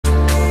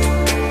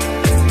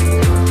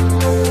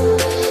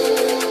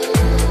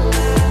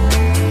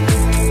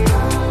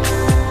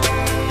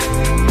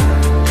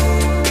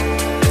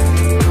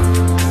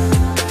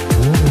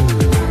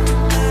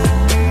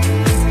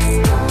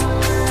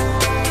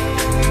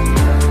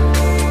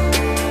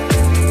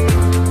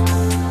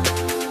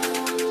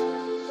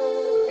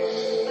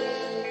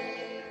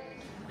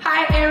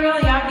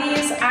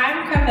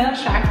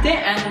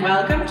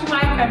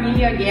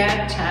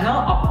channel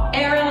of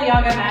Aerial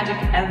Yoga Magic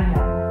and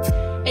more.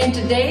 In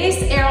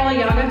today's Aerial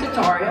Yoga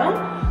tutorial,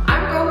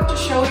 I'm going to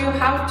show you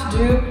how to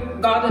do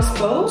goddess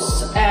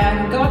pose,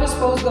 and goddess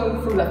pose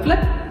going through the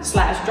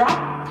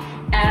flip/drop,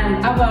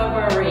 and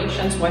other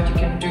variations what you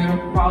can do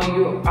while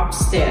you're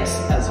upstairs,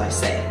 as I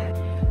say.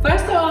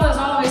 First of all, as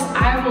always,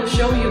 I will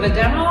show you the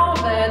demo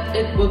that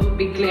it will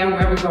be clear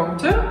where we're going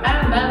to,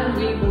 and then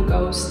we will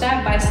go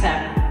step by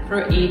step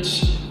through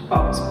each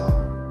pose.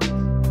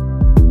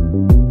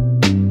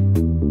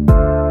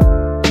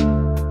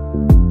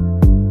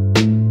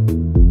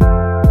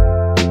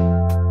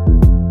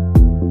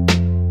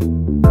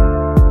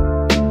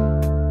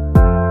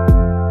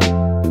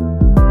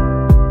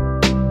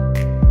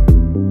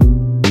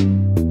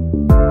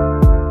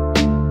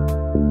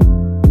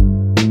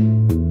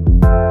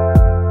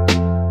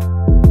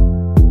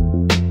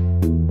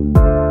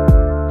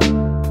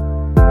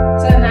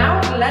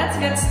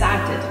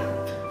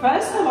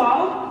 First of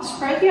all,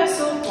 spread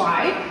yourself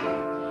wide.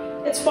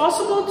 It's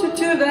possible to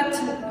do that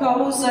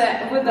pose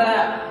with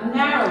a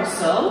narrow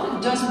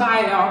silk, just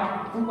by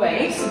your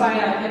waist, by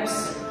your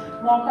hips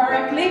more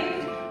correctly.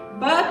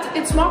 But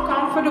it's more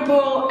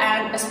comfortable,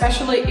 and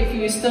especially if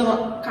you're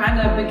still kind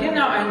of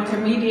beginner or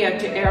intermediate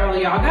to aerial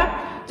yoga,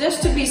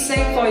 just to be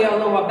safe for your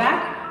lower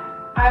back,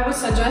 I would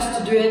suggest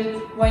to do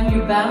it when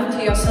you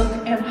bend your silk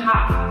in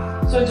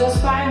half. So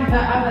just find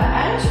the other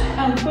edge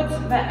and put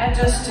the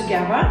edges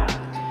together.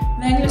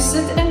 Then you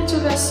sit into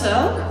the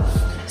silk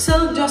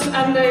just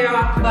under your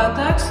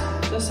buttocks,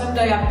 just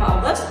under your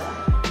pelvis,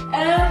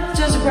 and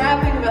just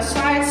grabbing the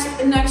sides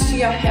next to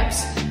your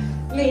hips,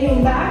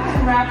 leaning back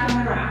and wrapping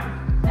around.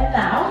 And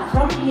now,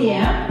 from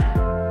here,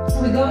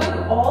 we're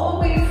going all the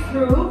way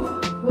through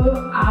with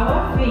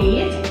our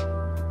feet,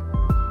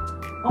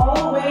 all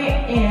the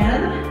way in,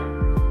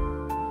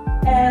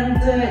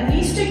 and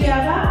knees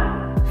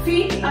together,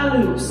 feet are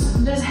loose,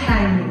 just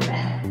hanging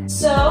there.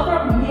 So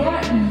from here,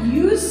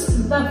 use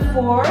the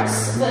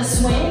force, the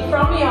swing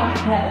from your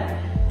head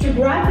to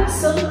grab the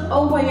silk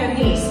over your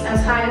knees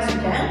as high as you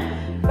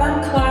can,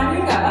 then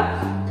climbing up.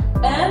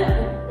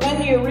 And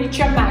when you reach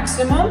your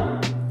maximum,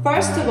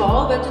 first of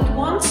all, but it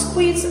won't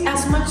squeeze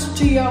as much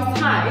to your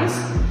thighs,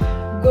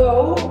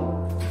 go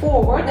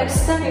forward,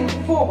 extending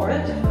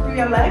forward through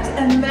your legs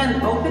and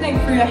then opening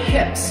through your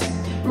hips,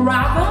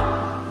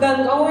 rather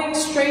than going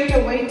straight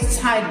away to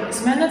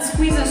sideways. Then it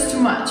squeezes too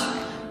much.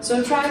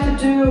 So try to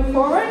do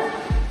forward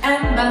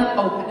and then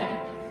opening.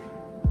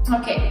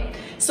 Okay,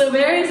 so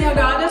there is your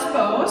goddess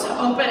pose,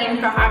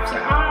 opening perhaps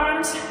your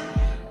arms,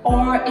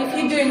 or if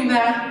you're doing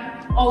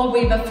all the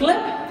way the flip,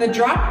 the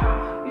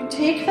drop, you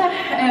take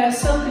the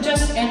silk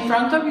just in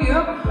front of you,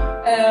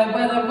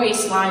 where the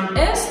waistline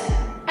is,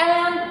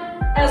 and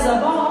as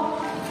above,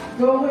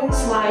 going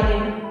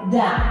sliding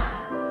down.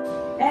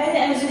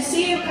 And as you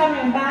see, you're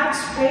coming back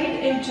straight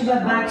into the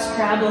back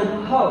straddle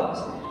pose.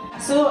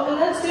 So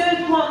let's do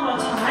it one more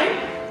time,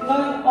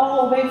 going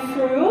all the way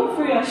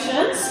through your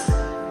shins,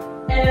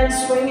 and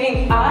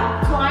swinging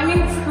up,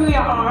 climbing through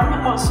your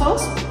arm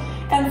muscles,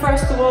 and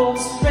first of all,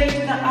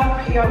 straighten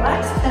up your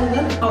legs, and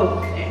then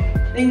opening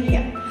in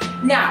here.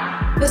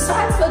 Now,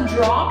 besides the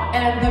drop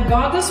and the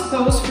goddess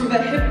pose through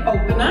the hip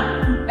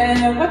opener,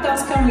 what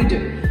else can we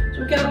do?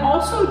 So we can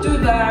also do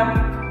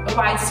the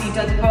wide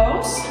seated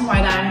pose,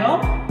 wide angle.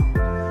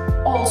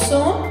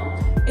 Also,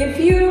 if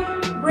you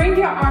bring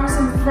your arms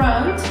in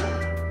front,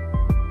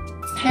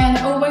 hand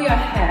over your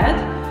head,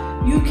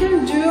 you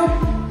can do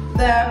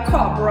the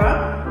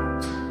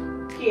cobra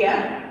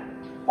here,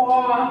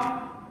 or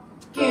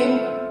king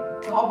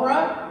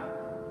cobra.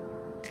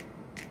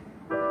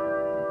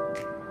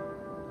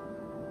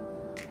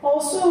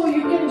 Also,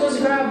 you can just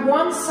grab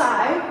one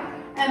side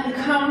and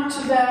come to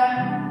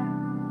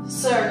the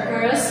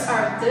circus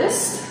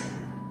artist,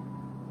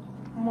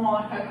 more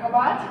like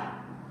acrobat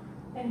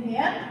in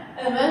here,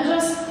 and then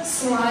just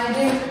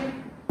sliding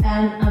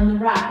and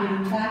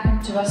unwrapping back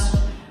into a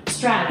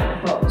straddle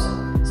pose.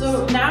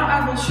 So now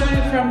I will show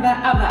you from the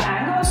other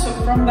angle, so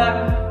from the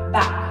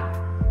back,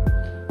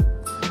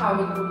 how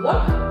it would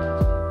look.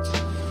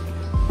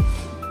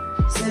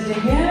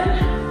 Sitting in,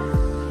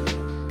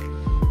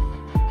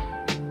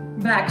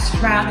 back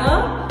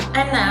straddle,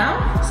 and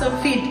now, so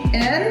feet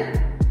in,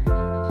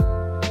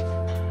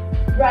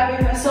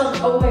 grabbing the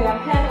silk over your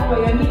head,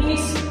 over your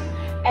knees,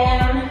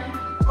 and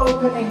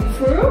opening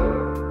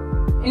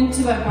through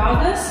into the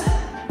goddess.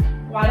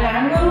 Wide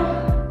angle,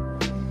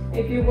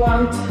 if you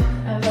want,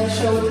 as I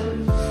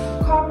showed,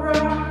 cobra,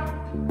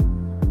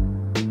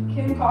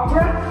 king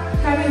cobra,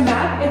 coming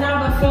back in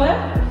our flip,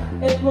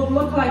 it would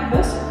look like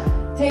this,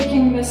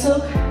 taking the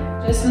silk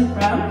just in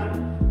front,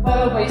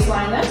 where the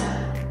waistline is,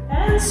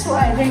 and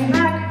sliding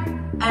back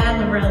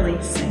and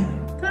releasing.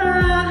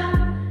 Ta-da!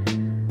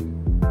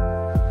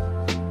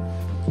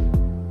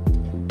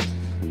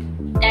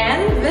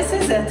 And this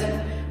is it.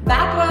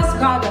 That was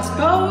goddess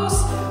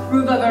pose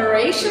through the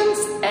variations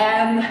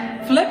and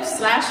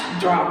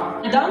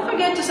flip/drop. And don't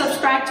forget to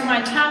subscribe to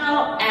my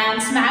channel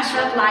and smash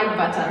that like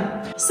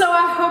button. So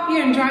I hope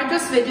you enjoyed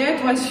this video,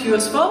 it was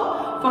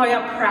useful. for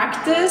your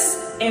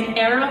practice in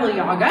aerial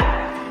yoga,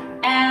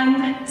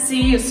 and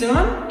see you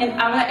soon in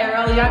other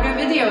aerial yoga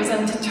videos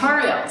and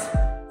tutorials.